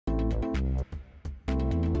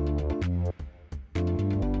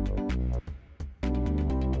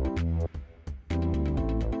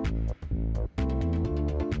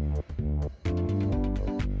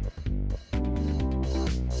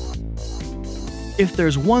If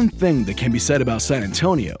there's one thing that can be said about San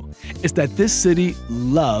Antonio, it's that this city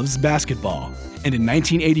loves basketball. And in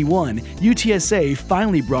 1981, UTSA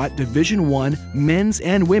finally brought Division I men's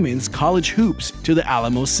and women's college hoops to the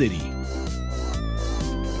Alamo City.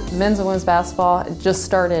 Men's and women's basketball just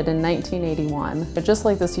started in 1981. But just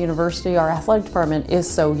like this university, our athletic department is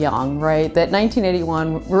so young, right? That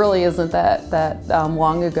 1981 really isn't that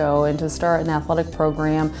long ago, and to start an athletic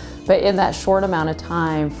program, but in that short amount of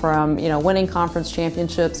time from winning conference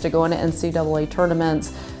championships to going to NCAA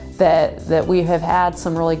tournaments, that we have had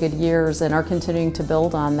some really good years and are continuing to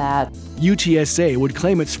build on that. UTSA would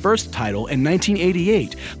claim its first title in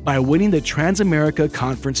 1988 by winning the Trans-America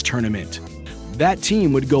Conference Tournament. That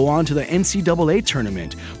team would go on to the NCAA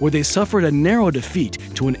tournament, where they suffered a narrow defeat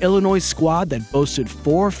to an Illinois squad that boasted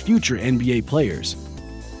 4 future NBA players.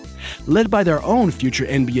 Led by their own future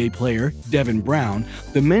NBA player, Devin Brown,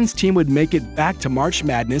 the men's team would make it back to March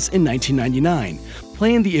Madness in 1999,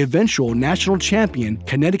 playing the eventual national champion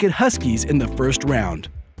Connecticut Huskies in the first round.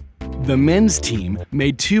 The men's team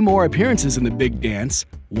made 2 more appearances in the Big Dance,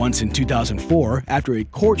 once in 2004 after a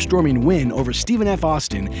court-storming win over Stephen F.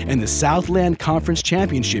 Austin in the Southland Conference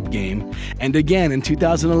Championship game, and again in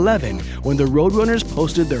 2011 when the Roadrunners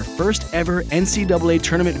posted their first ever NCAA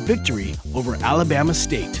tournament victory over Alabama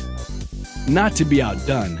State. Not to be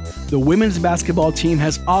outdone, the women's basketball team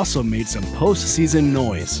has also made some postseason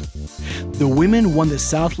noise. The women won the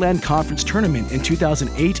Southland Conference Tournament in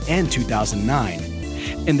 2008 and 2009.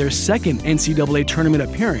 In their second NCAA tournament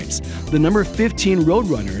appearance, the number 15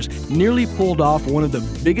 Roadrunners nearly pulled off one of the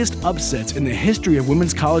biggest upsets in the history of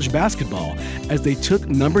women's college basketball as they took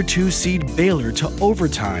number 2 seed Baylor to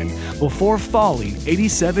overtime before falling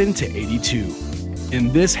 87-82.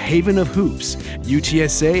 In this haven of hoops,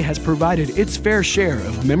 UTSA has provided its fair share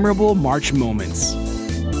of memorable March moments.